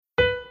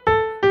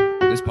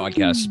This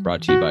podcast is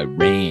brought to you by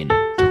Rain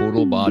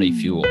Total Body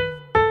Fuel.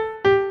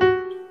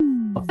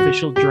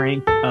 Official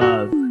drink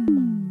of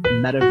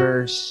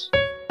metaverse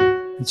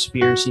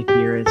conspiracy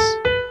theorists.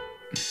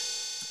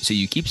 So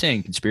you keep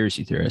saying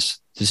conspiracy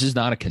theorists. This is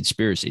not a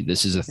conspiracy.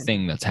 This is a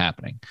thing that's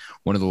happening.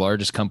 One of the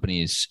largest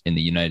companies in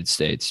the United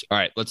States. All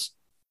right, let's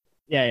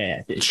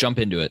jump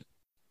into it.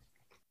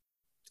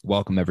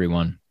 Welcome,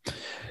 everyone.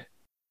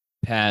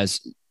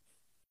 Paz,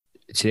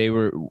 today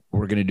we're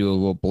going to do a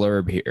little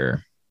blurb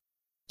here.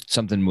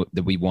 Something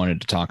that we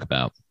wanted to talk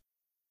about.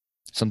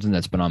 Something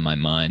that's been on my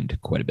mind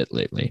quite a bit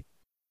lately.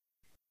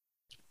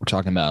 We're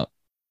talking about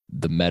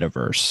the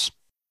metaverse.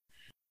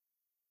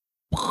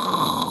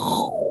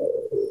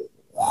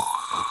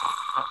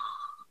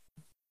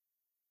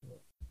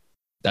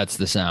 That's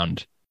the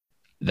sound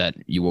that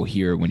you will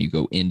hear when you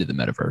go into the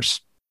metaverse.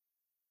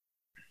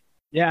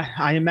 Yeah,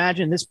 I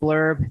imagine this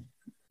blurb,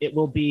 it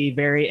will be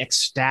very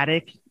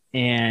ecstatic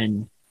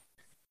and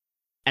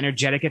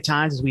energetic at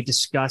times as we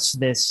discuss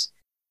this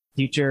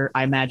future.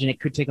 I imagine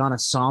it could take on a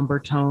somber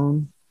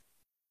tone.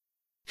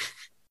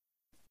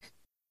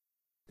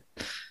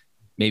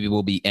 Maybe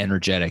we'll be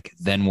energetic,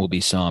 then we'll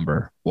be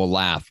somber. We'll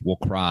laugh, we'll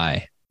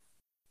cry.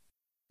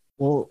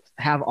 We'll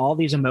have all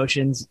these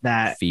emotions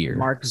that Fear.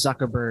 Mark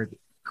Zuckerberg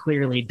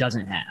clearly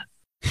doesn't have.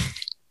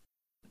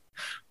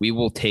 We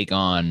will take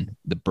on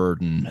the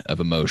burden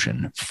of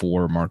emotion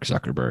for Mark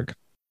Zuckerberg.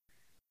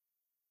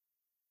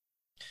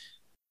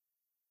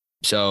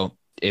 So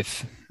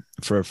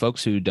for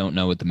folks who don't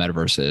know what the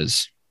metaverse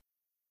is,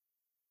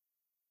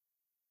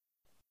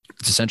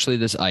 it's essentially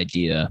this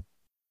idea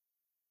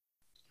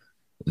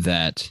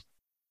that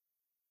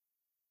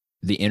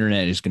the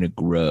internet is going to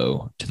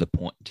grow to the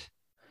point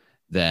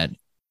that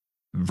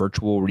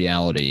virtual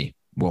reality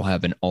will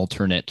have an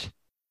alternate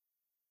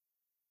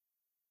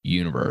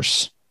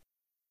universe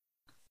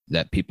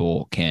that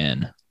people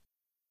can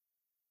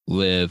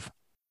live,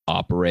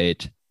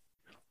 operate,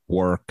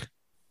 work,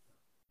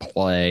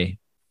 play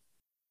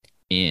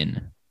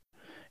in,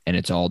 and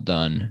it's all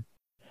done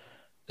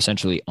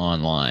essentially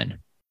online,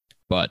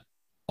 but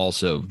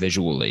also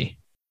visually,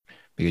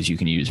 because you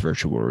can use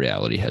virtual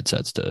reality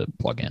headsets to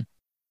plug in.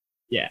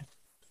 Yeah.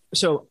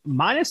 So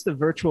minus the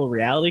virtual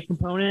reality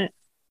component,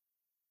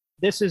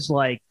 this is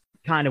like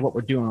kind of what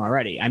we're doing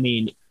already. I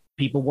mean,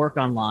 people work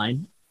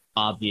online,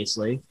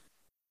 obviously.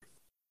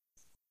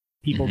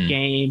 People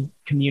game,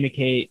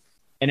 communicate,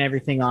 and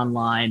everything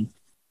online.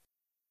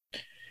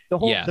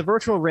 The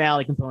virtual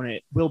reality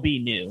component will be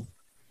new.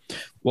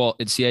 Well,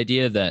 it's the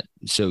idea that,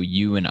 so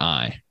you and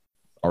I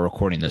are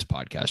recording this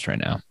podcast right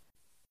now.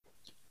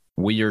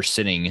 We are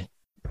sitting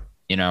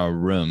in our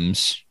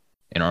rooms,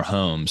 in our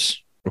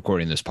homes,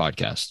 recording this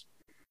podcast.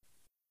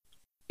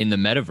 In the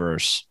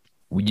metaverse,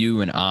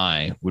 you and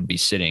I would be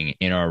sitting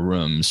in our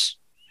rooms,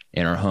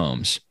 in our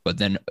homes, but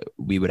then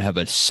we would have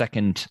a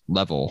second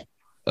level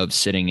of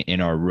sitting in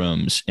our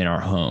rooms, in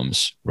our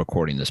homes,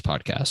 recording this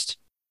podcast.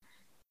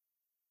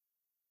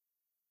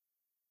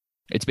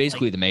 It's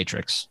basically the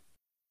Matrix.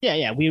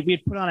 Yeah.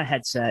 We'd put on a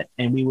headset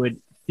and we would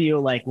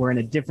feel like we're in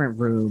a different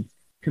room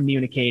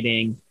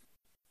communicating.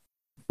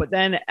 But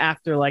then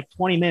after like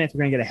 20 minutes,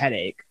 we're going to get a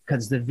headache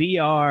because the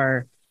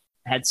VR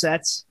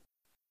headsets,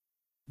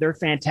 they're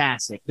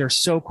fantastic. They're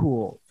so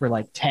cool for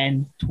like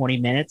 10, 20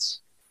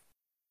 minutes.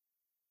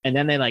 And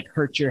then they like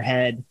hurt your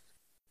head.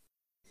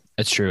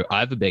 That's true.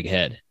 I have a big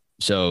head.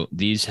 So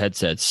these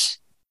headsets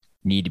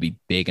need to be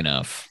big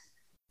enough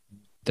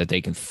that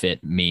they can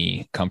fit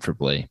me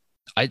comfortably.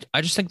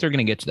 I just think they're going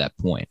to get to that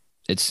point.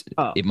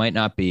 It might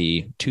not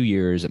be 2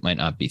 years. It might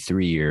not be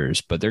 3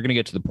 years, but they're going to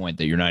get to the point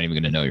that you're not even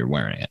going to know you're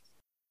wearing it.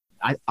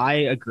 I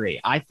agree.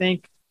 I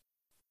think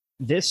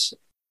this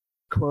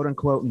quote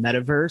unquote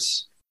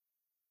metaverse,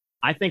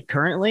 I think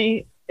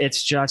currently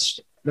it's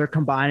just they're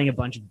combining a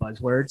bunch of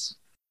buzzwords.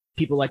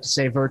 People like to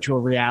say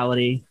virtual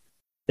reality.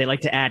 They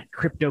like to add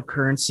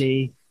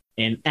cryptocurrency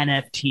and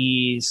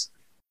NFTs.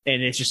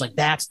 And it's just like,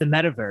 that's the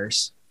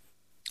metaverse.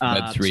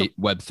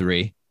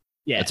 Web3.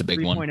 Yeah. That's a big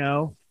 3.0, one.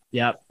 3.0.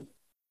 Yep.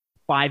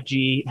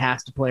 5G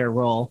has to play a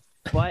role.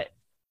 But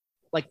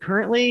like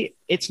currently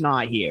it's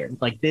not here.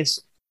 Like this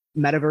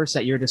metaverse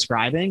that you're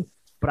describing,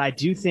 but I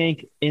do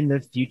think in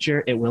the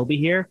future it will be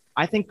here.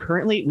 I think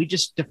currently we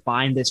just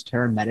define this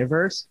term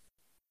metaverse,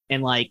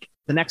 and like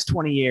the next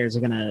 20 years are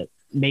going to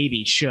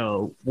maybe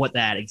show what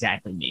that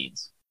exactly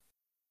means.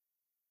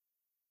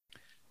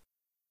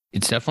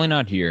 It's definitely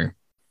not here,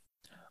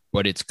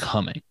 but it's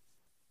coming.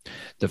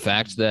 The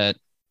fact that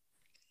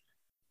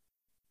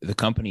the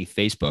company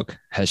Facebook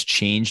has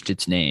changed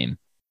its name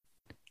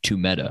to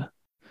Meta.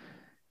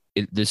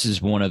 This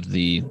is one of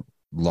the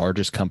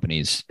largest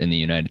companies in the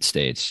United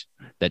States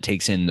that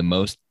takes in the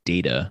most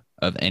data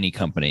of any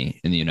company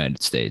in the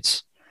United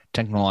States.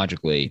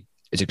 Technologically,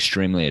 it's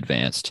extremely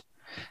advanced.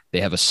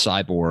 They have a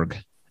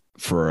cyborg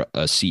for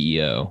a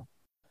CEO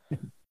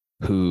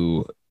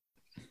who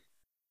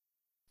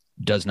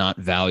does not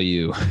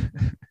value,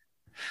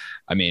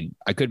 I mean,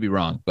 I could be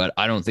wrong, but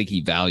I don't think he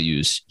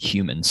values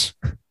humans.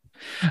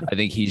 I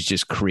think he's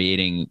just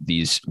creating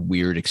these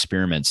weird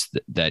experiments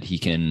that he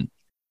can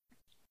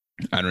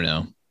I don't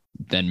know,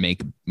 then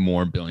make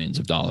more billions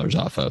of dollars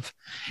off of.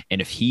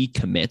 And if he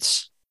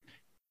commits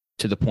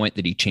to the point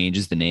that he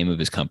changes the name of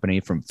his company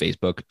from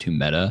Facebook to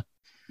Meta,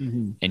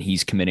 and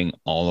he's committing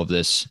all of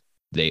this,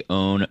 they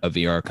own a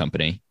VR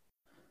company,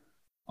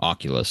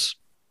 Oculus,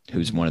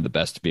 who's one of the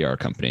best VR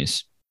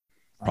companies,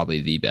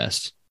 probably the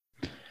best.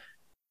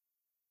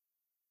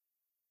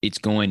 It's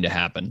going to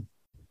happen.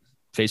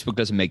 Facebook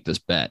doesn't make this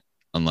bet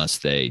unless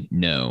they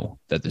know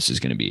that this is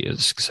going to be a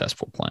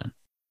successful plan.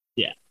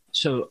 Yeah.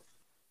 So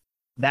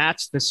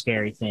that's the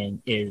scary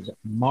thing is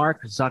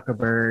Mark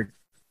Zuckerberg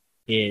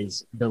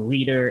is the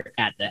leader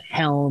at the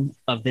helm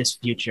of this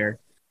future.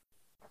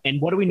 And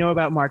what do we know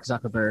about Mark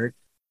Zuckerberg?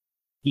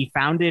 He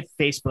founded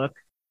Facebook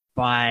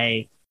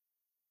by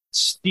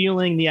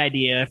stealing the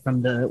idea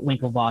from the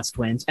Winklevoss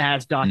twins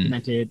as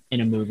documented in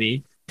a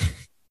movie.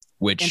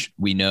 Which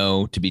we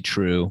know to be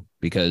true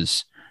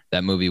because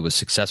that movie was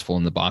successful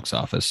in the box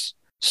office.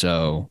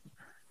 So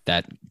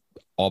that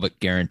all but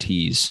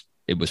guarantees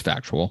it was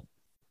factual.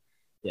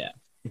 Yeah,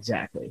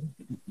 exactly.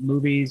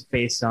 Movies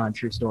based on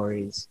true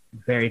stories,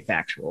 very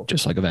factual.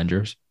 Just like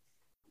Avengers.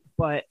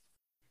 But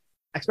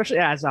especially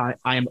as I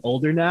am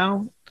older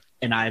now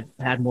and I've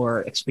had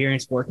more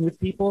experience working with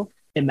people,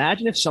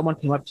 imagine if someone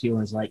came up to you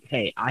and was like,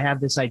 hey, I have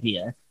this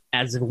idea,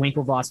 as the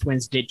Winklevoss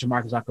twins did to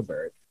Mark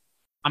Zuckerberg.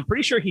 I'm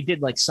pretty sure he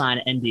did like sign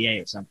an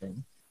NDA or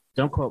something.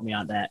 Don't quote me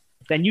on that.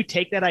 Then you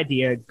take that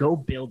idea, go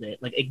build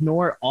it, like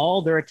ignore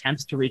all their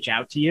attempts to reach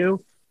out to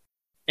you,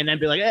 and then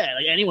be like,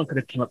 like anyone could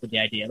have come up with the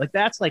idea. Like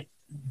that's like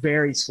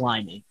very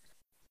slimy.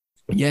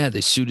 Yeah,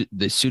 they sued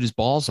his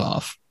balls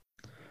off.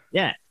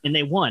 Yeah, and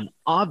they won,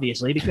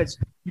 obviously, because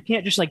you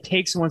can't just like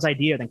take someone's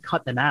idea and then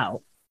cut them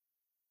out.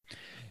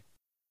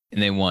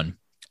 And they won.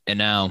 And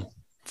now,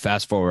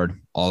 fast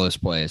forward all this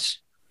place.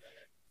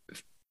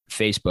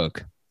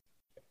 Facebook,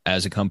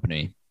 as a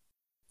company,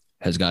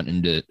 has gotten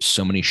into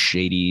so many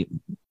shady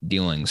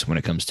dealings when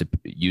it comes to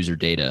user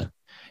data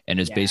and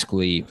has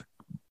basically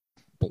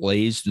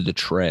blazed the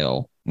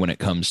trail when it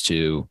comes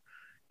to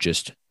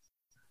just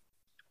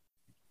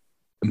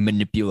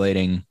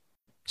manipulating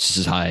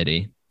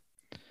society.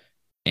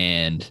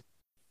 And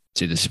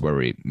see, this is where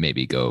we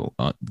maybe go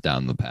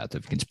down the path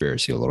of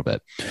conspiracy a little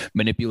bit,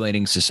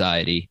 manipulating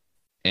society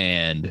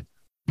and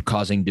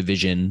causing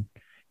division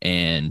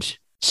and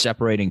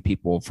separating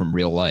people from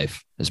real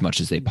life as much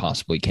as they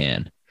possibly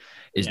can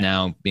is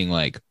now being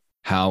like,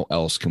 how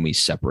else can we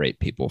separate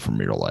people from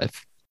real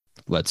life?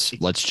 Let's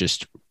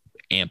just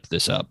amp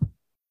this up.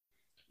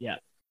 Yeah.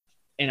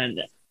 And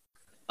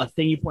a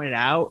thing you pointed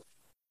out,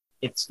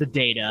 it's the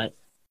data.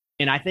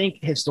 And I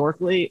think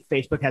historically,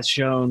 Facebook has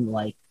shown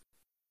like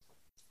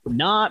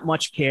not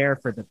much care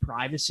for the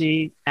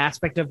privacy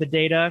aspect of the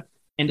data.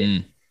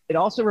 And it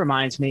also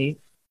reminds me,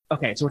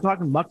 okay, so we're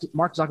talking Mark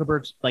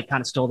Zuckerberg's like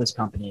kind of stole this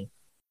company.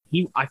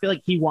 I feel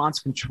like he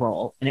wants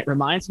control. And it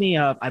reminds me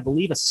of, I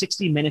believe, a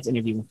 60 Minutes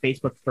interview when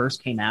Facebook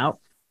first came out.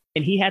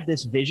 And he had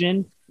this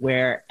vision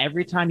where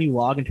every time you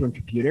log into a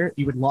computer,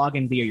 you would log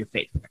in via your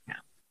Facebook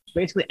account. So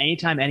basically,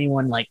 anytime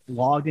anyone like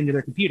logged into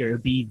their computer, it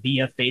would be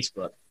via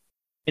Facebook.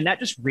 And that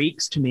just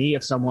reeks to me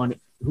of someone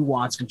who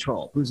wants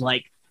control, who's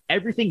like,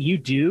 everything you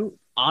do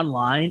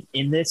online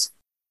in this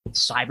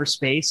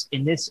cyberspace,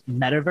 in this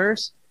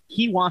metaverse,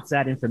 he wants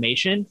that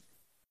information.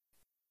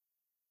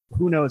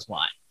 Who knows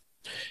why?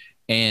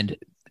 And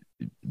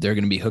they're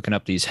going to be hooking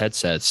up these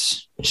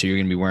headsets. So you're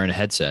going to be wearing a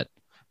headset.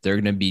 They're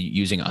going to be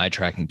using eye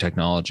tracking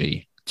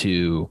technology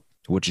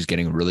which is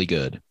getting really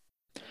good,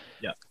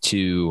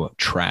 to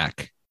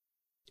track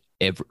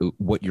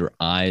what your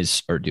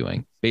eyes are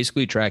doing,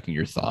 basically tracking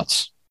your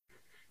thoughts.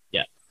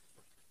 Yeah.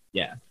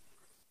 Yeah.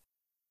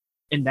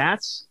 And I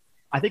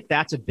think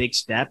that's a big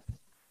step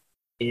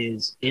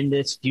is in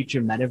this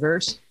future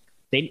metaverse.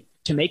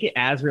 To make it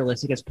as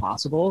realistic as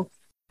possible,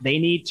 they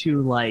need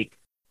to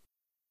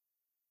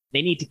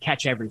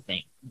catch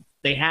everything.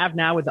 They have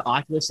now with the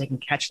Oculus, they can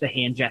catch the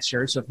hand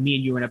gesture. So if me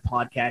and you are in a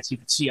podcast, you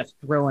can see us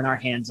throwing our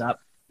hands up.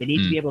 They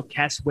need to be able to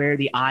catch where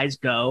the eyes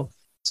go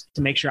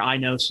to make sure I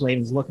know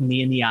Slavin's looking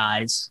me in the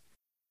eyes.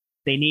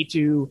 They need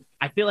to,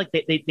 I feel like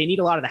they need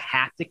a lot of the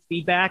haptic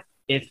feedback.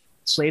 If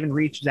Slavin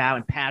reaches out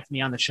and pats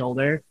me on the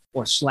shoulder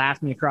or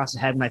slaps me across the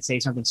head when I say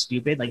something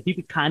stupid, like if you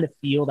could kind of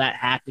feel that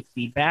haptic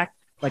feedback,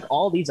 like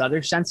all these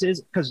other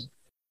senses, because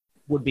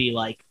would be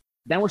like,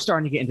 then we're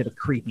starting to get into the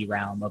creepy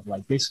realm of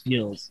like, this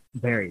feels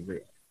very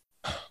real.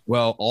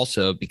 Well,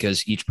 also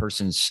because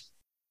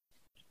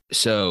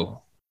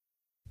so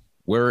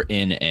we're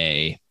in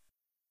a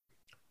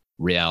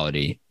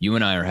reality. You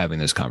and I are having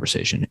this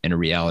conversation in a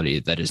reality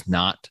that is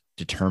not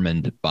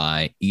determined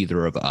by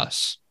either of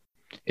us.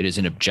 It is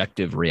an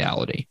objective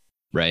reality,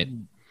 right?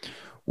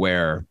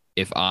 Where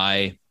if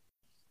I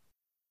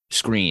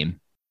scream,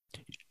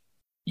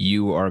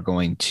 you are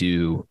going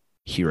to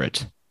hear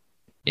it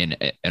in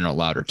a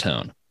louder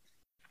tone.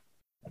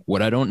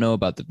 What I don't know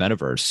about the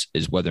metaverse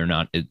is whether or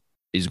not it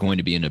is going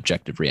to be an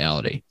objective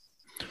reality,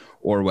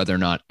 or whether or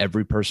not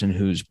every person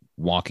who's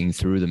walking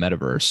through the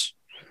metaverse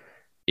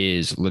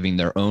is living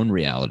their own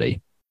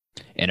reality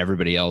and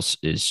everybody else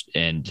is,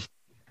 and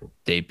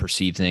They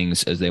perceive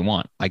things as they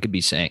want. I could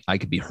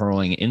be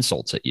hurling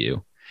insults at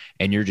you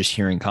and you're just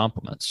hearing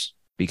compliments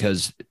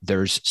because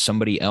there's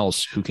somebody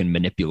else who can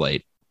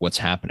manipulate what's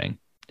happening.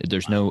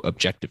 There's no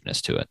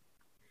objectiveness to it.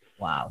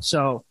 Wow.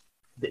 So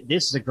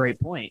this is a great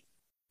point.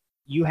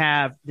 You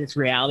have this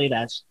reality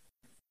that's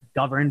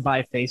governed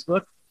by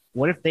Facebook.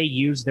 What if they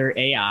use their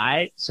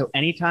AI? So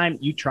anytime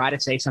you try to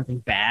say something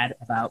bad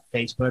about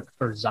Facebook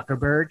or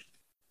Zuckerberg,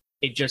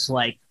 it just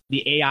like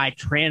the AI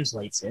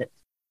translates it.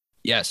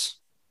 Yes.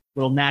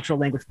 Little natural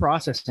language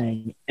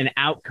processing, and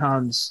out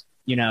comes,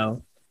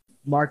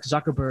 Mark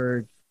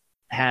Zuckerberg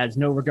has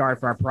no regard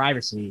for our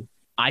privacy.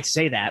 I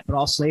say that, but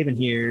all Slavin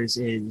hears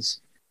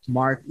is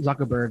Mark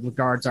Zuckerberg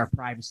regards our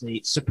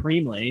privacy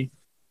supremely.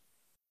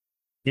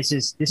 This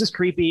is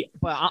creepy,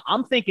 but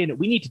I'm thinking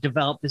we need to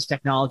develop this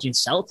technology and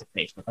sell it to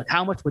Facebook. Like,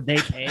 how much would they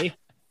pay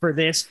for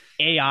this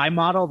AI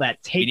model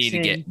that takes?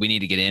 We need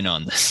to get in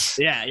on this.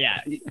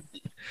 Yeah.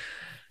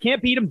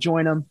 Can't beat them,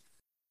 join them,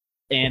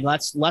 and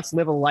let's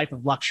live a life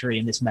of luxury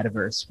in this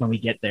metaverse when we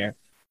get there.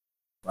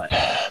 But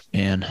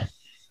man,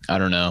 I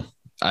don't know.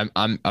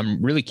 I'm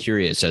really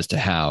curious as to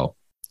how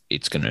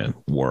it's going to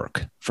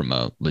work from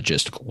a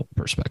logistical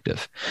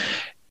perspective,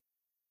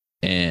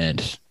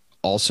 and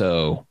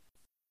also.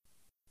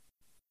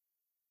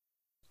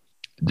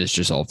 This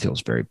just all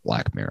feels very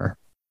Black Mirror.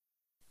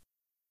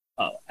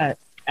 Oh,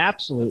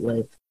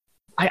 absolutely.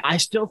 I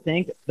still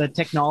think the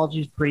technology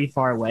is pretty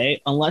far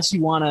away, unless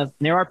you want to.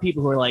 There are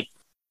people who are like,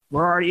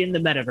 we're already in the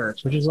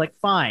metaverse, which is like,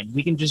 fine.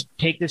 We can just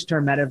take this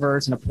term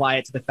metaverse and apply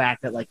it to the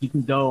fact that like you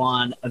can go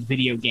on a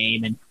video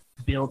game and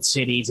build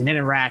cities and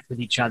interact with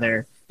each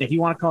other. If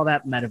you want to call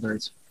that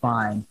metaverse,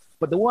 fine.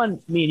 But the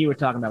one me and you were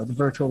talking about with the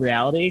virtual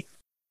reality,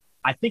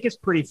 I think it's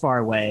pretty far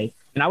away.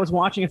 And I was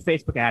watching a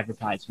Facebook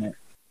advertisement.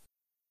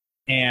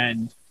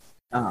 And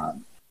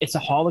it's a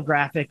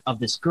holographic of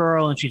this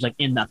girl, and she's like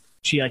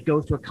she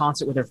goes to a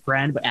concert with her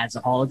friend, but as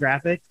a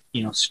holographic,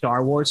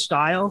 Star Wars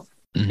style.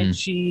 Mm-hmm. And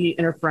she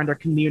and her friend are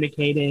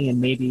communicating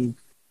and maybe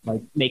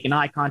like making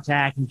eye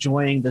contact,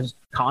 enjoying the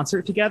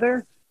concert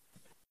together.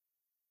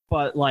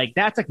 But like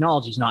that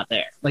technology is not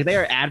there. Like they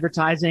are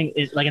advertising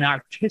is like an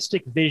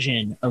artistic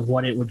vision of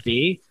what it would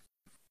be.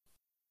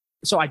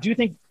 So I do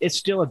think it's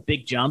still a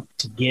big jump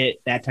to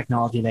get that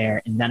technology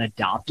there and then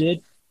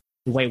adopted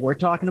the way we're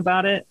talking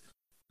about it,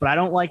 but I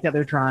don't like that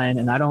they're trying,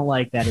 and I don't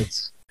like that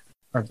it's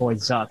our boy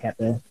Zuck at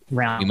the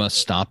round. We must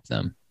stop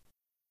them.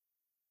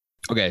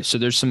 Okay, so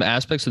there's some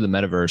aspects of the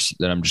metaverse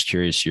that I'm just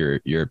curious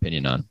your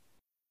opinion on.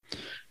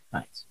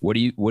 Nice. What do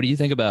you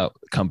think about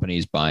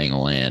companies buying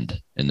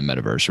land in the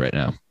metaverse right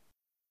now,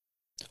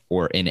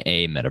 or in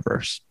a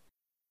metaverse?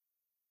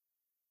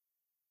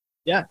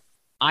 Yeah,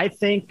 I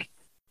think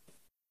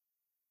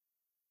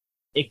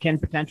it can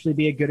potentially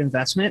be a good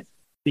investment.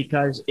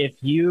 Because if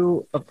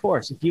you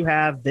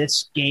have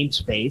this game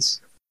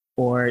space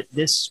or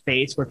this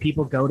space where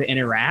people go to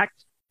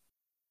interact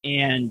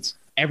and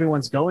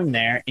everyone's going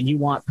there and you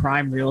want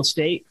prime real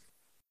estate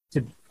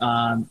to,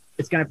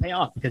 it's going to pay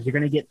off because you're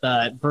going to get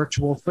the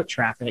virtual foot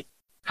traffic.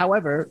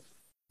 However,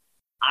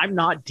 I'm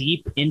not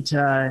deep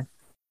into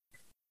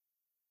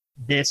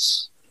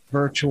this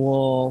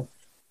virtual,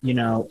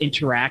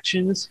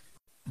 interactions,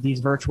 these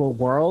virtual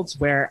worlds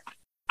where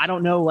I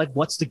don't know, like,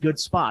 what's the good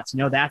spots?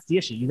 That's the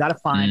issue. You got to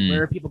find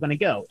where are people going to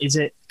go. Is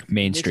it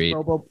Main Street?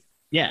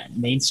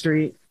 Main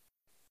Street.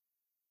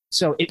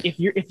 So if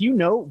you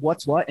know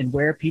what's what and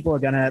where people are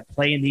going to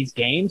play in these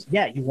games,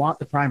 you want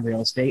the prime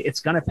real estate. It's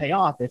going to pay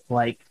off if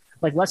like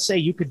let's say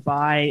you could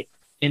buy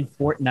in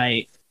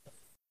Fortnite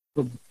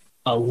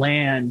a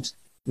land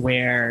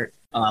where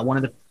one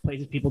of the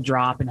places people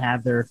drop and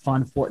have their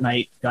fun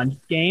Fortnite gun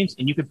games,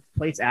 and you could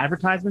place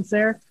advertisements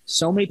there.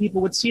 So many people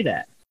would see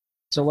that.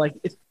 So what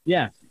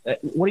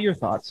are your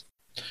thoughts?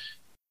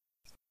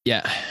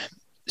 Yeah.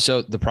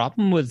 So the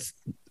problem with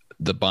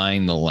the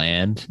buying the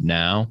land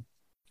now,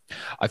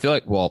 I feel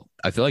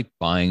like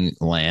buying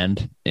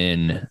land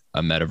in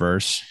a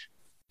metaverse,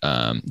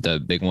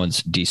 the big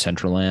one's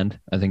Decentraland,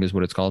 I think is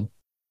what it's called.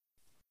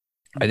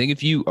 I think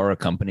if you are a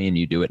company and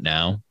you do it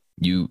now,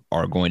 you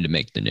are going to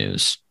make the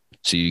news.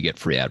 So you get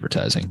free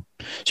advertising.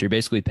 So you're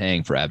basically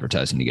paying for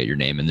advertising to get your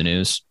name in the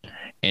news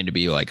and to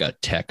be like a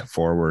tech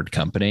forward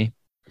company.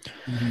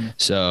 Mm-hmm.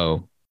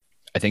 So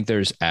I think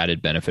there's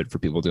added benefit for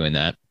people doing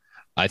that.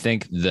 I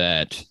think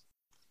that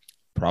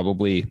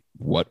probably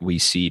what we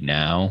see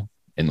now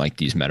in like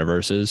these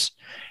metaverses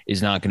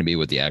is not going to be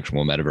what the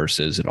actual metaverse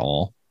is at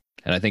all.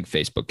 And I think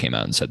Facebook came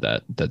out and said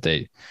that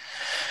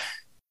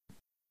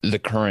the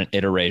current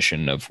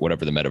iteration of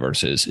whatever the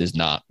metaverse is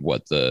not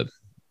what the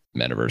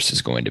metaverse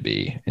is going to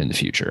be in the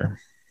future.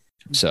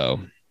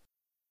 So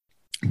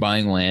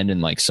buying land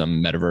in like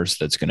some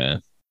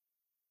metaverse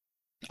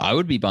I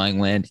would be buying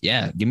land.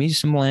 Yeah. Give me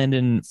some land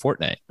in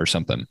Fortnite or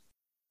something.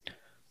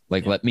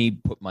 Like, let me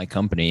put my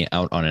company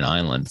out on an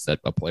island that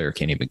a player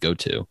can't even go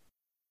to.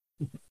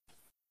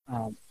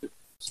 So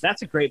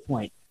that's a great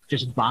point.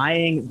 Just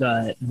buying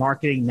the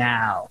marketing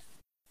now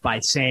by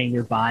saying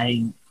you're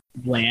buying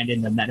land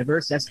in the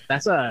metaverse.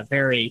 That's a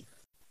very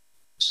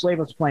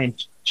Slavo's playing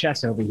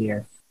chess over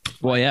here.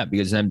 Well, yeah,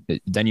 because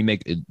then you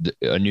make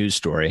a news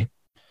story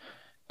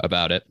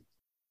about it,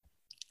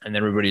 and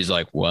then everybody's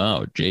like,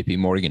 "Wow, J.P.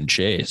 Morgan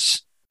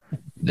Chase,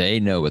 they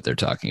know what they're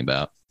talking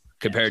about."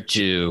 Compared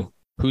to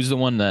who's the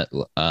one that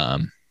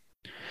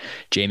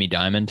Jamie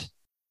Dimon,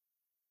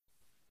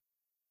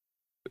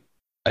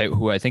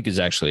 who I think is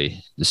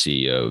actually the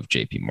CEO of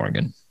J.P.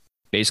 Morgan,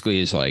 basically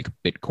is like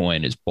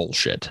Bitcoin is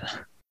bullshit.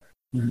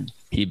 Mm-hmm.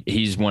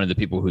 He's one of the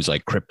people who's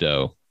like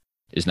crypto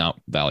is not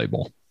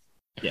valuable.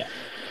 Yeah.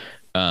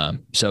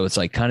 So it's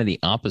like kind of the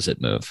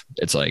opposite move.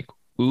 It's like,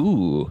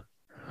 ooh,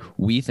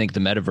 we think the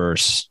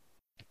metaverse,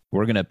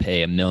 we're going to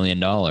pay $1 million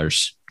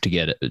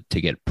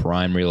to get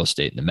prime real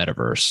estate in the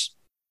metaverse.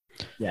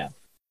 Yeah.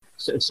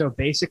 So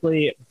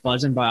basically,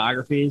 Buzz and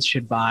Biographies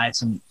should buy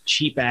some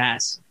cheap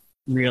ass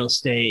real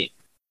estate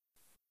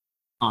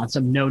on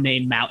some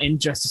no-name mountain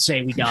just to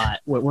say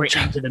we're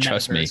into the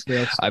metaverse. Trust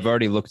me, I've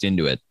already looked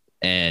into it,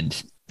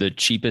 and the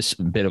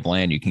cheapest bit of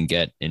land you can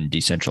get in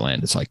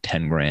Decentraland is like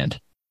 10 grand.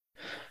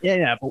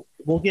 Yeah, but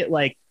we'll get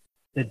like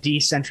the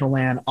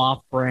Decentraland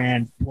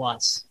off-brand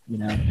plus,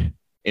 in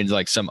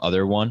like some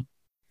other one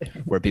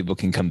where people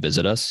can come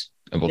visit us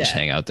and we'll just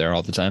hang out there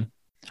all the time.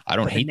 I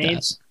don't hate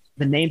that.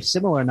 The name's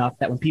similar enough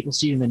that when people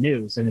see it in the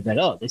news, they're like,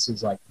 "Oh, this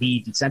is like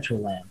the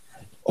Decentraland."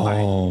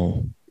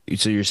 Oh, right.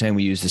 So you're saying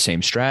we use the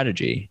same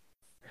strategy,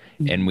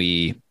 and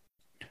we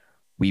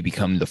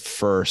become the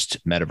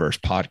first metaverse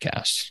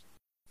podcast?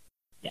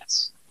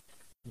 Yes.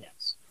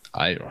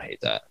 I don't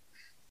hate that.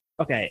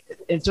 Okay,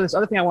 and so this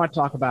other thing I want to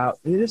talk about,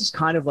 this is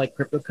kind of like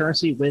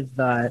cryptocurrency with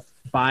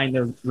buying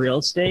the real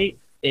estate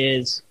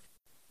is,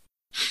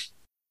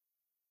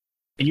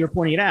 and you're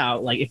pointing it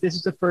out, like if this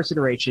is the first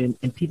iteration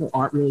and people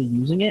aren't really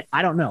using it,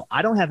 I don't know.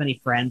 I don't have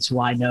any friends who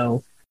I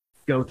know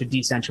go to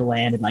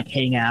Decentraland and like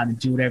hang out and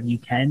do whatever you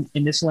can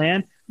in this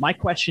land. My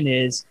question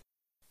is,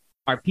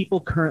 are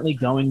people currently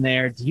going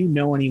there? Do you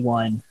know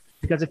anyone?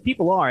 Because if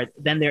people are,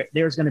 then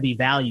there's going to be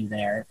value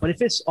there. But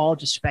if it's all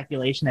just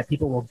speculation that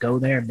people will go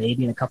there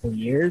maybe in a couple of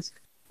years,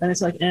 then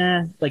it's like,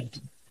 like,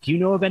 do you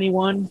know of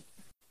anyone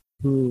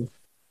who?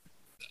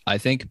 I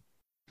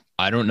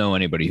don't know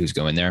anybody who's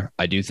going there.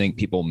 I do think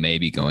people may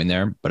be going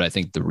there, but I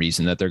think the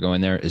reason that they're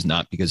going there is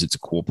not because it's a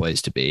cool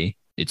place to be.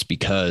 It's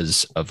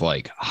because of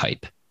like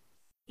hype.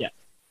 Yeah.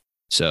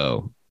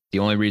 So the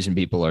only reason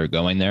people are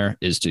going there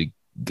is to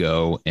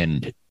go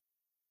and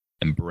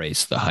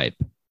embrace the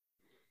hype.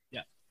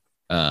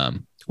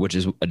 Which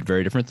is a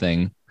very different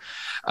thing.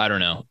 I don't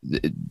know.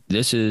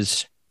 This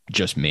is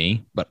just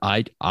me, but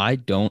I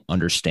don't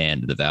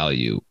understand the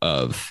value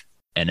of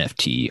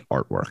NFT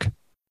artwork.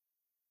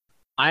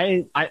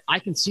 I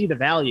can see the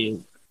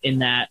value in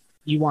that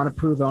you want to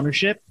prove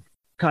ownership,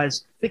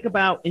 because think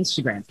about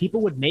Instagram.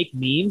 People would make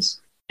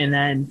memes and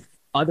then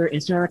other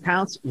Instagram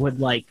accounts would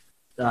like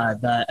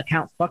the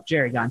account Fuck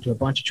Jerry got into a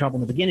bunch of trouble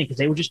in the beginning because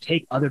they would just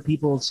take other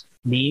people's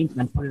memes and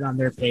then put it on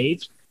their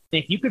page.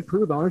 If you could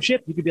prove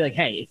ownership, you could be like,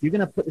 hey, if you're going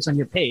to put this on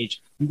your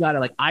page, you got to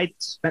like, I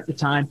spent the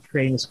time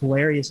creating this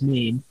hilarious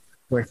meme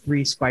where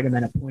 3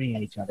 Spider-Men are pointing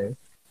at each other.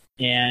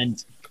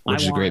 And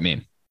which is a great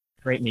meme.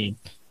 Great meme.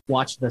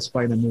 Watched the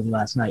Spider-Man movie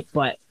last night,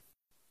 but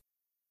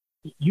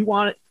you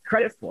want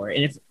credit for it.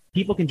 And if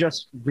people can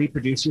just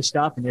reproduce your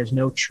stuff and there's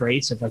no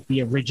trace of like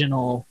the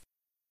original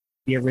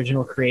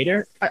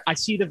creator, I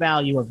see the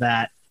value of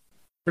that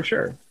for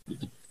sure.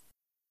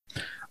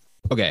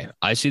 Okay.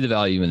 I see the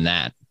value in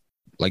that.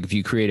 Like if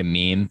you create a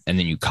meme and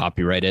then you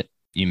copyright it,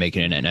 you make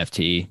it an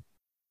NFT,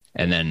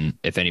 and then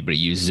if anybody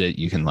uses it,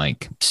 you can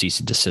like cease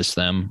and desist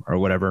them or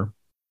whatever.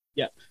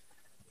 Yeah.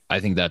 I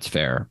think that's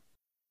fair.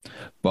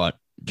 But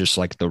just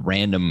like the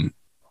random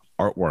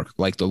artwork,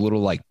 like the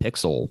little like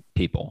pixel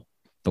people,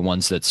 the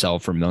ones that sell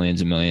for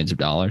millions and millions of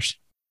dollars.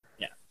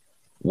 Yeah.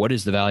 What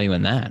is the value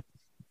in that?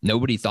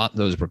 Nobody thought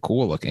those were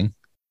cool looking.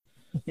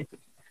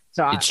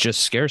 So it's just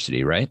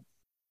scarcity, right?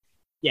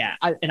 Yeah.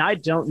 I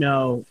don't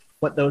know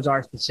what those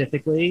are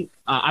specifically.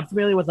 I'm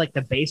familiar with like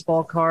the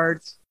baseball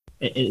cards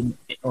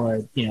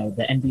or,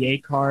 the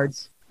NBA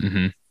cards.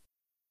 Mm-hmm.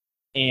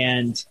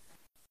 And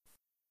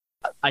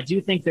I do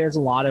think there's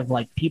a lot of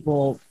like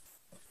people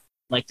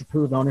like to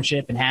prove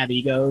ownership and have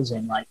egos.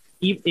 And like,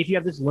 if you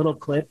have this little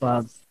clip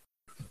of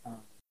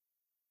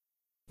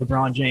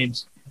LeBron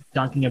James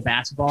dunking a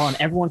basketball and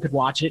everyone could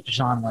watch it just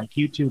on like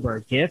YouTube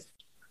or GIF,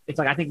 it's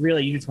like, I think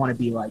really you just want to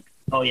be like,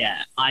 oh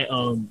yeah, I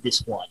own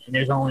this one. And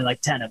there's only like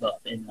 10 of them.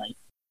 And like,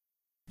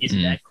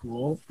 isn't that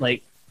cool?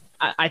 Like,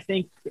 I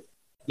think,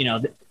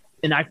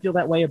 and I feel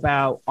that way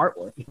about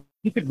artwork. If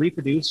you could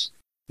reproduce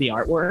the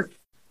artwork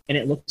and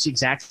it looks the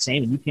exact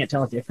same and you can't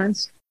tell a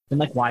difference, then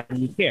like, why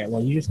do you care?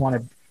 Well, you just want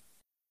to,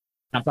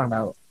 I'm talking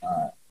about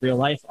real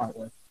life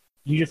artwork.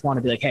 You just want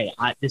to be like, hey,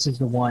 this is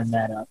the one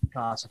that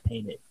Picasso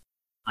painted.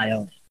 I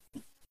own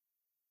it.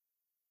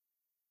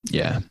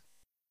 Yeah.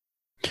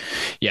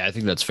 Yeah, I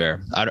think that's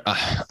fair. I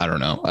don't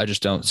know. I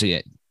just don't see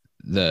it.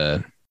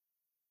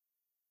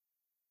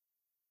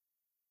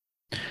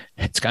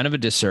 It's kind of a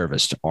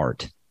disservice to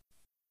art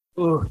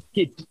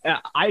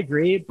I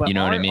agree, but You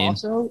know what I art mean?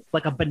 also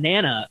like a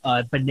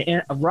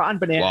rotten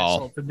banana Well,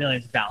 sold for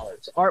millions of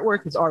dollars.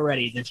 Artwork is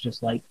already this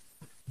just like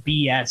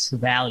BS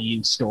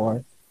value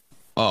store.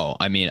 oh,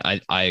 I mean,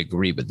 I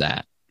agree with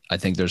that. I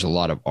think there's a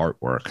lot of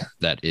artwork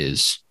that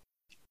is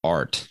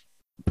art,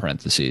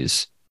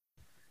 parentheses,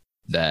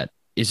 that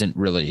isn't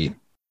really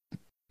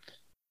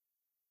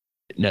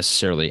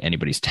necessarily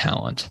anybody's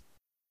talent.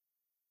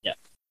 Yeah.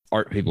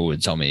 Art people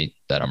would tell me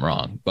that I'm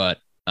wrong, but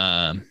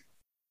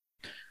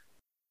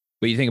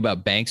you think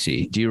about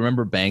Banksy. Do you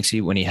remember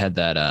Banksy when he had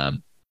that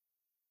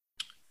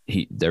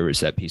there was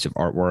that piece of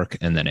artwork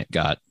and then it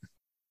got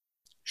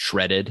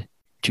shredded.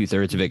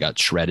 2/3 of it got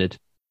shredded.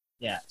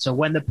 Yeah. So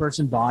when the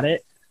person bought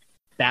it,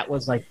 that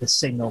was like the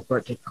signal for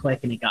it to click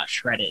and it got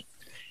shredded.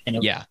 And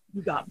it, Yeah.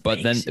 you got But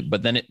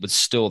Banksy. then it was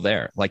still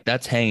there. Like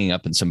that's hanging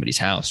up in somebody's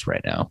house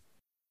right now.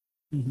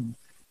 Mhm.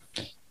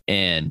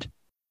 And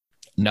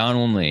not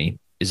only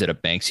is it a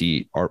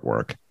Banksy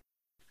artwork,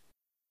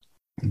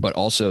 but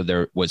also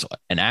there was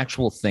an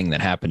actual thing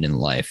that happened in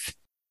life,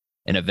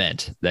 an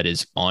event that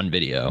is on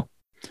video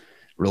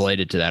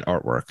related to that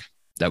artwork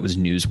that was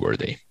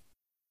newsworthy.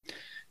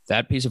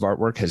 That piece of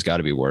artwork has got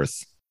to be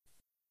worth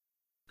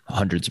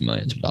hundreds of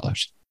millions of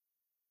dollars.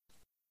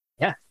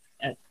 Yeah,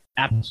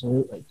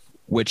 absolutely.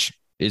 Which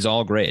is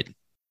all great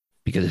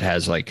because it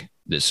has like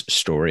this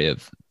story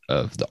of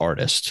the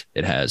artist.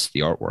 It has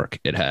the artwork.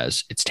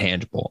 It's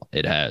tangible.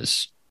 It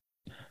has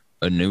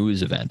a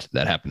news event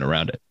that happened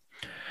around it.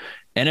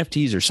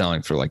 NFTs are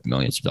selling for like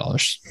millions of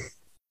dollars.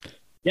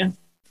 Yeah.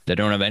 They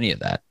don't have any of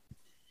that.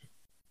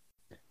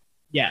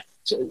 Yeah.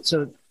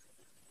 So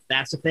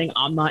that's the thing.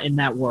 I'm not in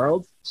that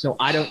world, so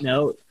I don't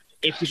know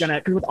if you're gonna.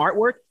 Because with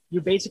artwork,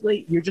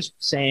 you're just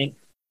saying,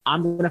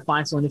 I'm gonna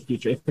find someone in the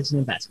future if it's an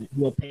investment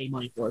who will pay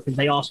money for it because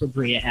they also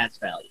agree it has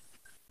value.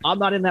 I'm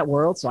not in that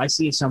world, so I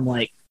see some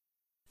like,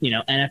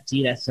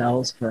 NFT that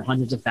sells for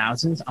hundreds of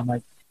thousands. I'm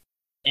like,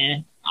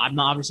 I'm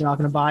obviously not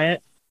gonna buy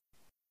it.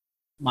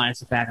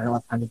 Minus the fact I don't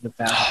have hundreds of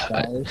thousands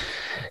of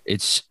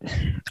dollars.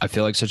 I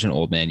feel like such an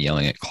old man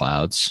yelling at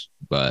clouds,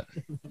 but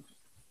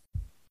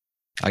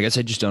I guess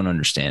I just don't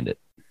understand it.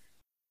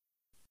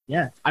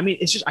 Yeah. I mean,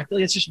 I feel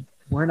like it's just,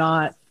 we're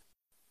not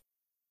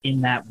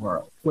in that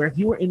world. Where if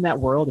you were in that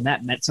world and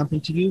that meant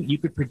something to you, you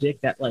could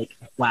predict that, like,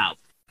 wow,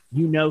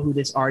 you know who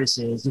this artist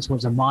is. This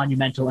was a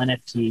monumental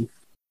NFT,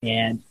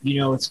 and you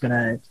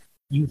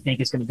think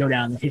it's gonna go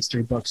down in the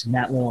history books in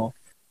that little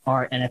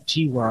art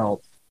NFT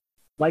world.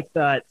 Like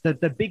the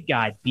big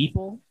guy,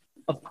 Beeple.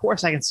 Of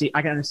course, I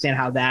can understand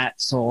how that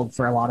sold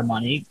for a lot of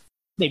money.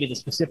 Maybe the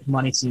specific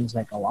money seems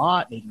like a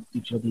lot. Maybe the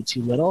future will be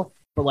too little.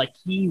 But like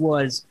he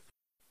was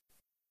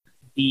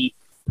the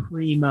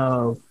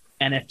primo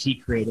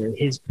NFT creator.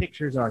 His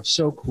pictures are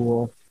so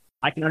cool.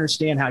 I can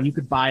understand how you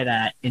could buy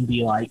that and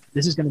be like,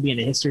 this is going to be in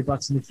the history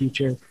books in the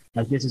future.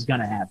 Like this is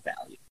going to have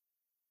value.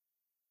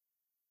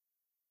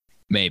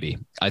 Maybe.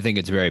 I think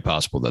it's very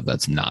possible that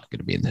that's not going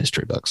to be in the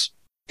history books.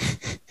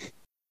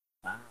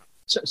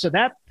 So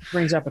that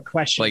brings up a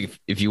question. Like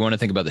if you want to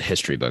think about the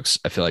history books,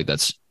 I feel like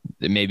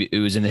maybe it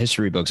was in the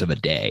history books of a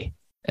day,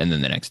 and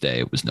then the next day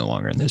it was no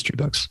longer in the history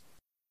books.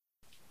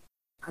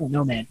 I don't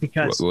know, man.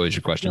 Because what was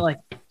your question? I feel like,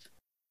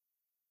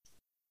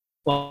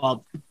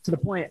 well, to the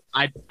point,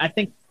 I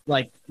think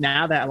like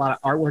now that a lot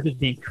of artwork is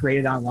being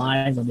created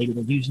online, or maybe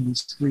they're using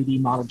these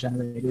 3D model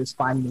generators,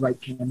 finding the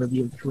right camera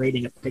view, and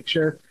creating a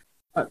picture.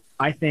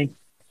 I think,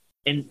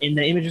 and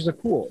the images are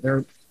cool.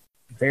 They're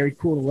very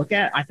cool to look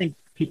at. I think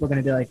people are going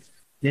to be like,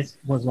 this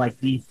was like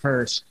the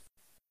first,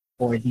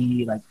 or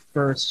the like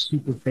first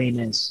super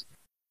famous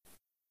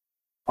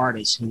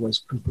artist who was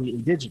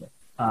completely digital.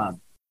 That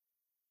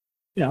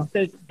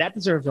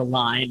deserves a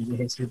line in the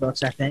history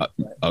books, I think.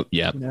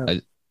 Yeah,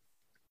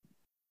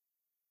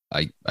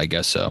 I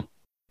guess so.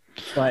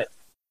 But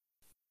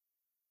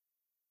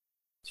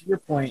to your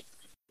point,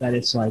 that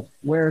it's like,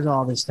 where's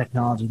all this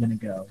technology going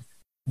to go?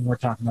 And we're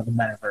talking about the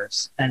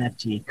metaverse,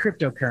 NFT,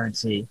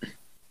 cryptocurrency.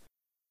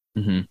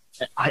 Mm-hmm.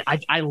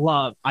 I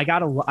love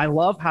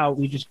how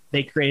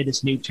they created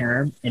this new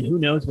term, and who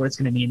knows what it's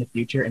going to be in the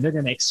future, and they're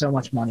going to make so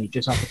much money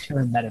just off the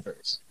term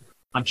metaverse.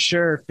 I'm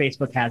sure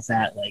Facebook has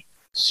that like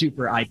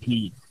super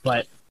IP,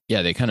 but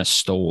yeah, they kind of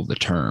stole the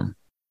term.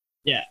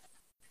 Yeah.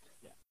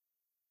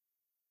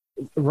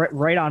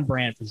 Right on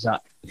brand for Zuck.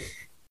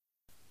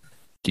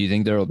 Do you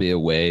think there will be a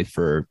way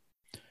for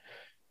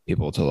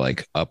people to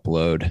like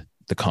upload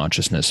the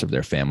consciousness of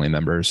their family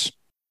members?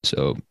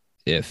 So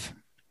if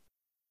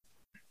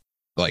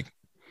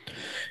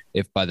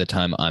by the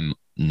time I'm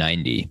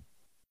 90,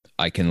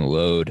 I can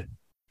load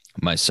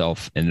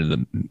myself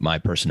into my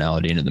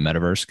personality into the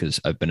metaverse, because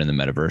I've been in the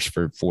metaverse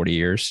for 40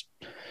 years.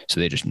 So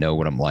they just know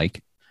what I'm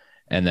like.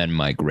 And then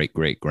my great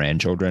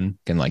grandchildren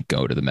can like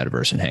go to the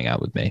metaverse and hang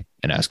out with me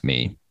and ask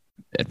me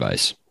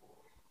advice.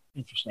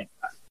 Interesting.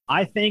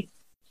 I think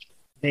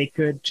they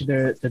could, to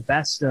the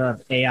best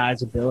of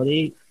AI's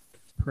ability,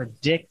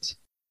 predict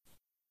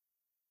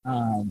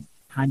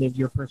kind of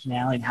your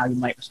personality and how you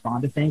might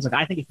respond to things. Like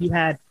I think if you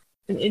had,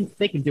 and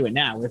they can do it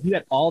now, where if you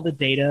had all the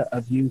data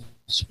of you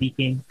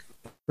speaking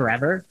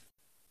forever,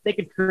 they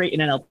could create an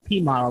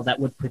NLP model that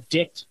would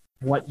predict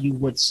what you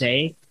would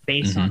say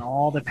based on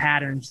all the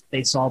patterns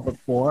they saw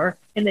before,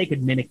 and they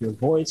could mimic your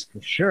voice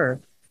for sure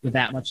with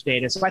that much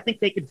data. So I think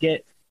they could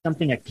get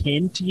something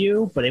akin to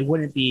you, but it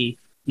wouldn't be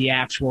the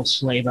actual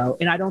Slavo.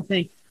 And I don't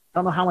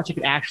know how much you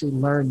could actually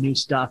learn new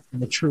stuff in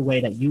the true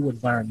way that you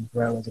would learn and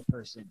grow as a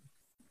person.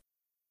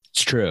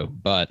 It's true,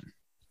 but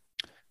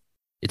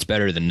it's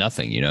better than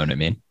nothing. You know what I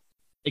mean?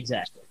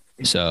 Exactly.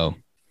 So,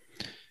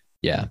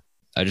 yeah,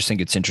 I just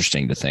think it's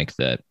interesting to think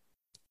that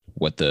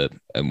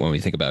when we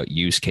think about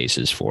use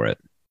cases for it,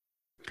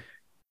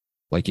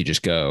 like you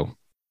just go,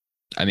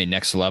 I mean,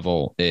 next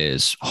level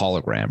is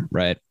hologram,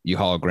 right? You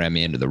hologram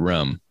me into the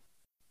room.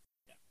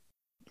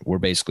 We're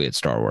basically at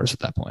Star Wars at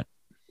that point.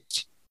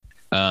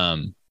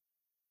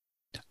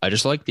 I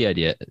just like the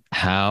idea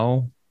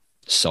how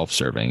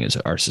self-serving is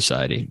our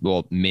society.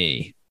 Well,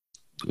 me,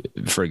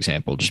 for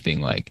example, just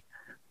being like,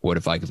 what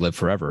if I could live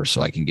forever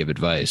so I can give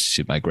advice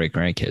to my great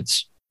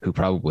grandkids who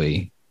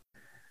probably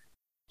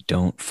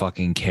don't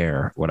fucking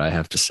care what I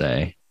have to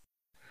say.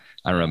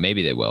 I don't know.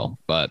 Maybe they will,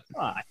 but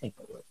I think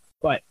they will.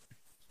 But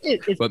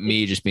but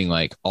me just being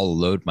like, I'll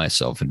load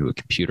myself into a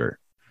computer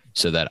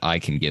so that I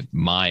can give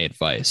my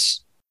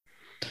advice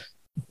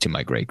to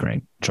my great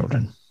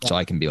grandchildren. So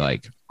I can be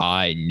like,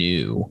 I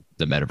knew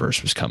the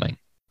metaverse was coming.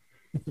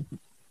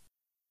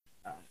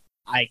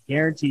 I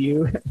guarantee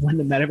you, when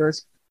the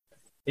metaverse,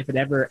 if it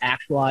ever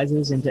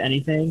actualizes into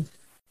anything,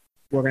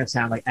 we're going to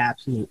sound like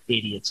absolute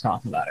idiots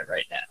talking about it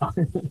right now.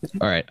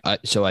 All right.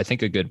 So I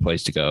think a good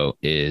place to go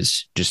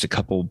is just a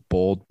couple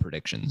bold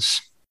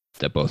predictions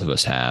that both of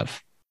us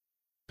have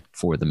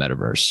for the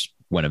metaverse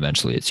when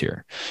eventually it's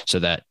here. So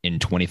that in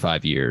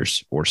 25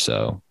 years or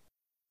so,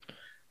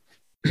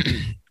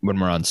 when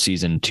we're on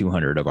season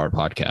 200 of our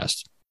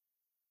podcast,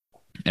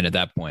 and at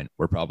that point,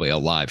 we're probably a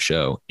live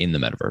show in the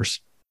metaverse.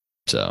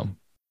 So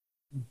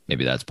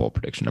maybe that's bold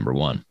prediction number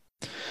one,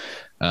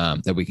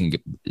 that we can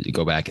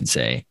go back and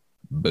say,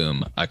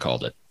 boom, I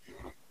called it.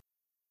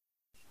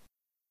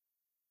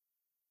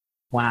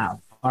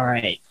 Wow. All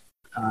right.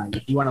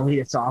 You want to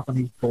lead us off on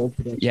these bold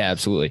predictions? Yeah,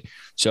 absolutely.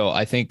 So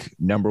I think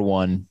number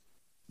one,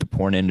 the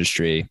porn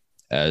industry,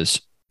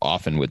 as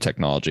often with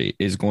technology,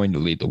 is going to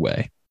lead the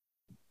way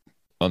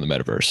on the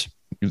metaverse.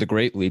 The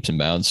great leaps and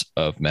bounds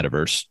of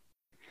metaverse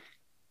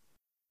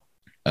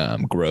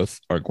growth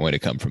are going to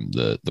come from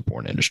the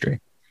porn industry.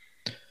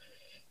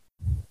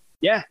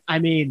 Yeah, I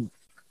mean,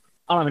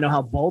 I don't even know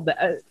how bold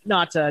that.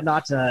 Not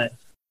to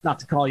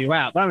call you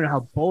out, but I don't know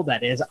how bold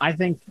that is. I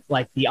think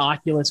like the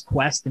Oculus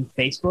Quest and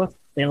Facebook,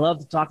 they love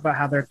to talk about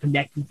how they're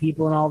connecting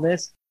people and all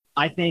this.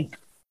 I think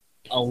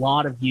a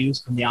lot of use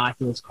from the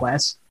Oculus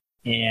Quest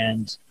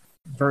and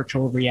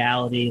virtual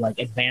reality like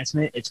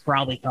advancement, it's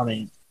probably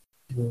coming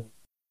to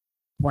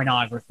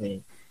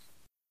pornography.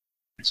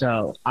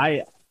 So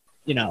I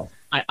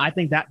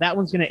think that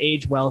one's going to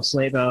age well,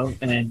 Slavo,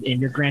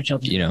 and your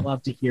grandchildren would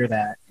love to hear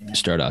that. Yeah.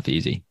 Start off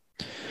easy.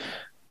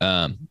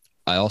 I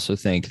also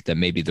think that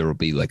maybe there will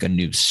be like a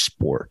new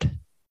sport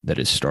that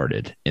is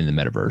started in the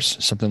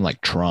metaverse, something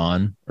like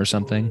Tron or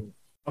something.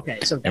 Okay,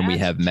 so and we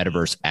have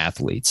metaverse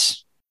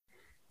athletes.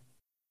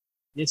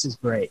 This is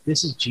great.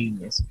 This is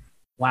genius.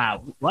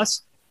 Wow.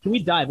 Can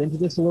we dive into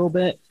this a little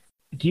bit?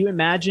 Do you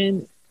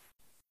imagine,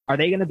 are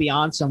they going to be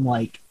on some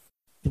like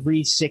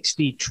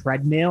 360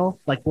 treadmill?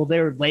 Like, will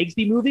their legs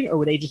be moving, or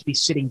will they just be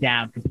sitting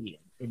down competing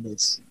in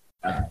this?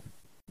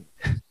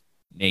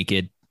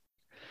 Naked,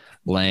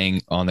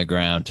 laying on the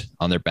ground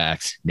on their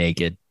backs,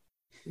 naked.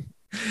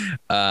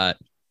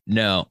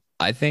 No,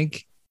 I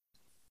think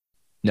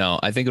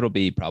it'll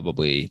be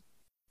probably.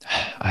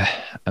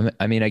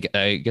 I mean,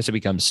 I guess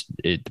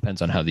it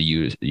depends on how the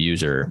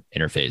user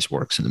interface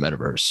works in the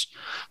metaverse.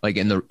 Like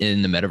in the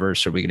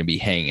metaverse, are we going to be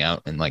hanging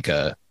out in like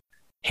a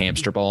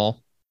hamster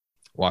ball,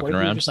 walking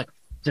around,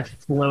 just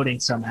floating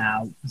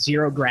somehow,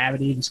 zero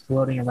gravity, just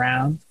floating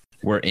around?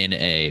 We're in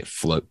a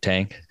float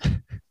tank.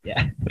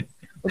 Yeah.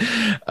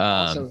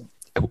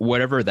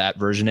 Whatever that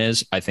version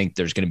is, I think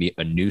there's going to be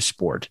a new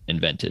sport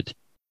invented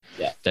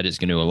that is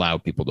going to allow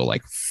people to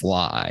like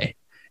fly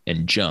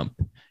and jump.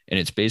 And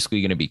it's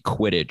basically going to be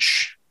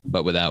Quidditch,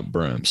 but without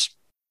brooms.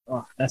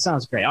 Oh, that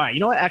sounds great. All right. You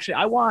know what? Actually,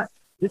 I want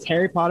this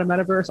Harry Potter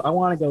metaverse. I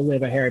want to go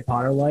live a Harry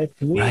Potter life.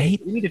 We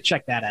need to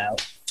check that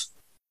out.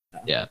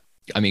 Yeah.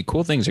 I mean,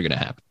 cool things are going to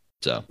happen.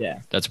 So yeah,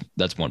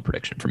 that's one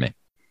prediction for me.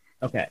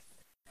 Okay.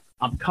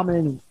 I'm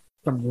coming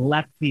from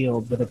left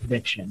field with a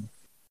prediction.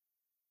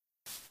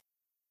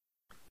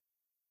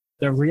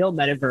 The real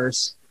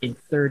metaverse in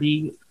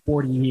 30,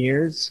 40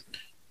 years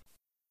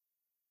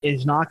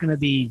is not going to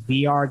be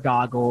VR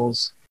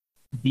goggles,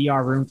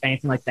 VR rooms,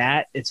 anything like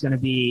that. It's going to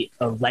be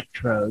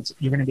electrodes.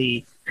 You're going to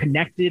be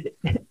connected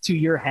to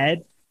your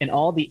head, and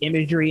all the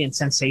imagery and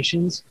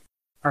sensations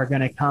are going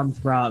to come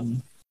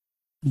from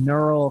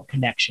neural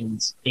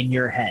connections in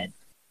your head.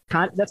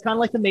 That's kind of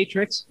like the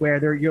Matrix,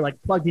 where you're like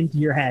plugged into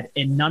your head,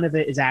 and none of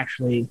it is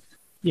actually,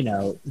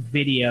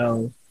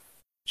 video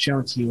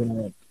shown to you in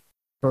a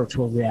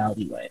virtual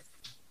reality way.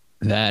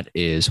 That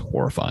is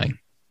horrifying.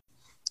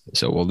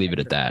 So we'll leave it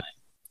at that.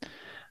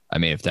 I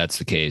mean, if that's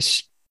the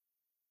case,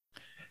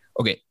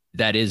 okay,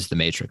 that is the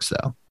Matrix,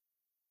 though.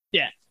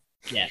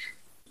 Yeah.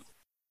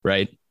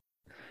 Right?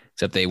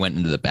 Except they went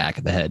into the back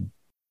of the head.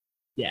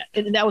 Yeah.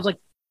 And that was like,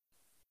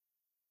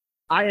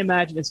 I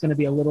imagine it's going to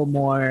be a little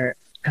more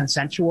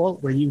consensual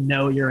where you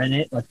know you're in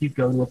it. Like you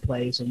go to a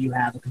place or you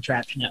have a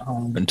contraption at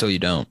home. Until you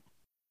don't.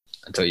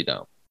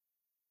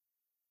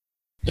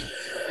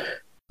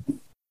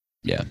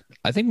 Yeah.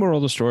 I think moral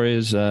of the story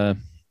is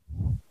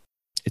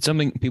it's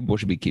something people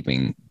should be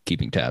keeping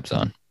tabs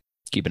on.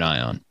 Keep an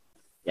eye on.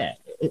 Yeah.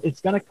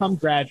 It's going to come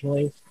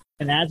gradually.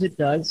 And as it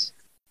does,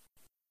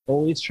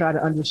 always try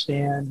to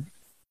understand,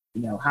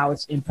 how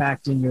it's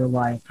impacting your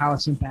life, how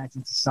it's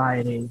impacting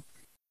society.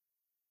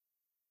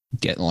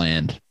 Get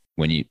land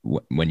when you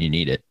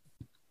need it.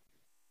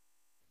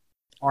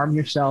 Arm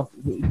yourself.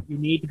 You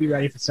need to be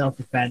ready for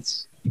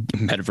self-defense.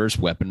 Metaverse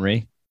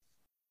weaponry.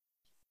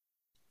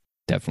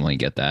 Definitely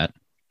get that.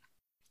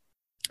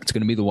 It's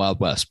going to be the Wild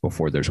West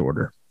before there's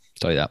order. I'll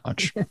tell you that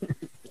much.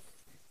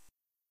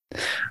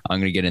 I'm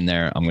going to get in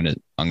there. I'm going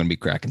to be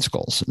cracking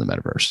skulls in the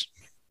metaverse.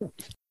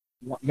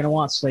 You're going to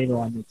want Slater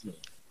on your team.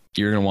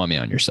 You're going to want me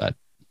on your side.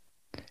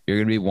 You're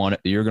going to want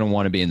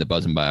to be in the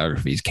Buzzin'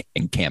 Biographies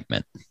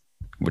encampment,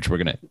 which we're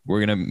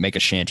going to make a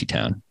shanty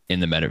town in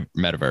the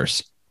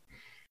metaverse.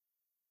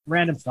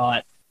 Random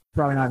thought,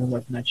 probably not even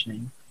worth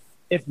mentioning.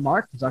 If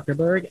Mark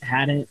Zuckerberg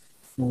hadn't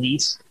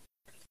fleeced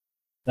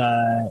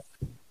the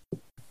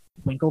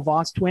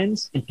Winklevoss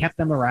twins and kept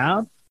them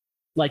around,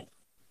 like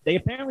they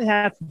apparently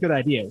had some good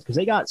ideas because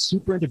they got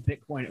super into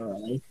Bitcoin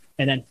early,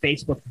 and then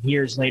Facebook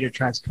years later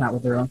tries to come out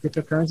with their own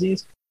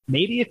cryptocurrencies.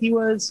 Maybe if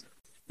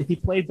he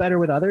played better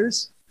with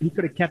others, he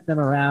could have kept them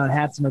around,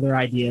 had some of their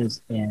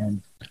ideas,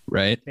 and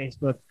right,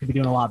 Facebook could be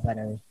doing a lot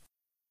better.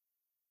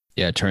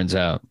 Yeah, it turns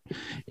out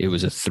it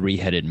was a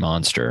 3-headed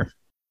monster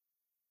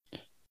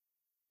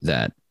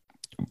that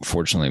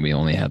fortunately we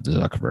only have the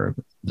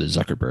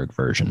Zuckerberg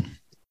version.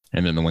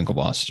 And then the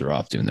Winklevosses are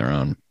off doing their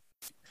own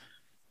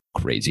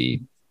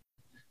crazy.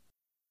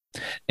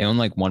 They own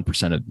like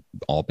 1% of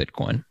all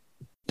Bitcoin.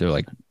 They're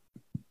like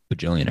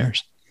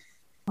bajillionaires.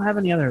 I don't have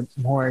any other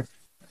more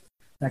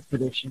tech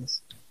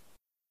predictions.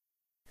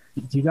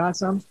 Do you got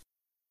some?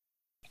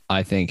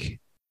 I think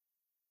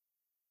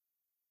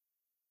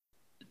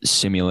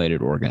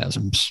simulated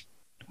orgasms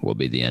will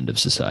be the end of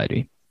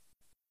society.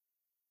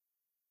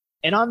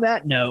 And on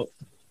that note,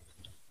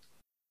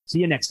 see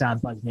you next time,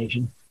 Buzz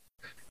Nation.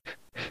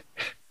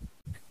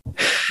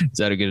 Is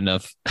that a good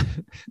enough?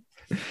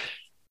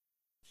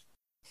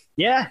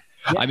 Yeah.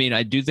 I mean,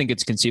 I do think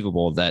it's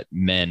conceivable that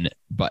men,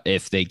 but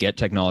if they get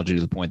technology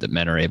to the point that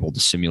men are able to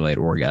simulate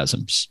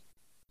orgasms,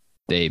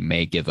 they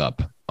may give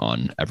up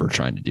on ever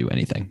trying to do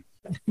anything.